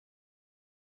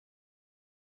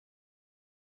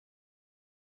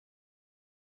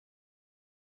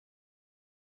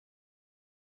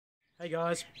Hey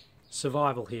guys,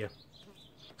 Survival here.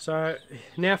 So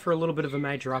now for a little bit of a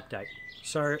major update.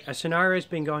 So our scenario's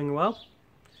been going well.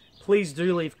 Please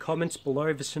do leave comments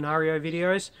below the scenario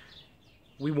videos.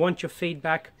 We want your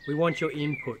feedback, we want your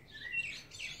input.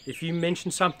 If you mention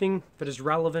something that is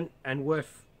relevant and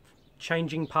worth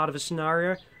changing part of a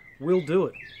scenario, we'll do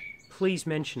it. Please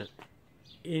mention it.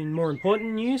 In more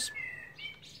important news,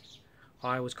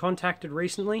 I was contacted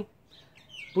recently.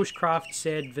 Bushcraft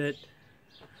said that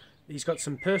he's got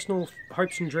some personal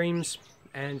hopes and dreams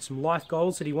and some life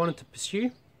goals that he wanted to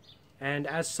pursue, and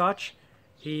as such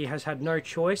he has had no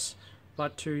choice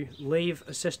but to leave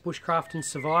Assessed Bushcraft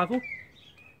Survival,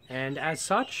 and as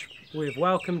such we've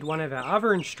welcomed one of our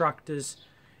other instructors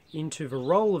into the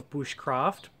role of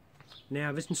Bushcraft.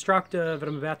 Now this instructor that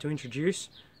I'm about to introduce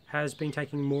has been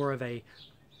taking more of a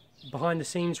behind the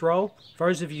scenes role. For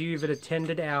those of you that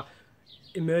attended our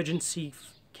emergency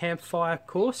campfire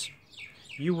course,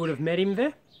 you would have met him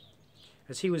there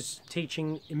as he was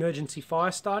teaching emergency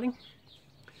fire starting.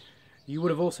 You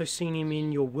would have also seen him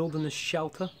in your wilderness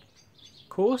shelter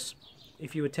course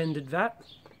if you attended that.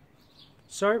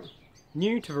 So,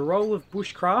 new to the role of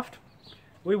Bushcraft,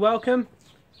 we welcome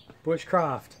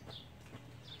Bushcraft.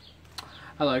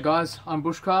 Hello guys, I'm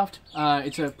Bushcraft.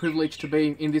 It's a privilege to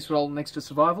be in this role next to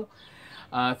Survival.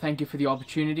 Thank you for the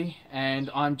opportunity,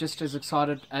 and I'm just as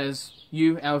excited as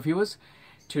you, our viewers,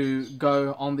 to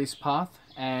go on this path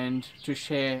and to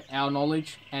share our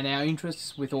knowledge and our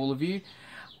interests with all of you.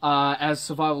 As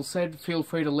Survival said, feel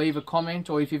free to leave a comment,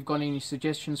 or if you've got any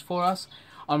suggestions for us,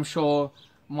 I'm sure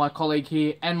my colleague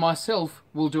here and myself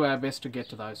will do our best to get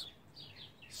to those.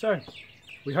 So,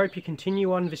 we hope you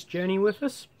continue on this journey with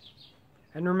us,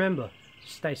 and remember,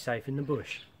 stay safe in the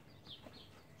bush.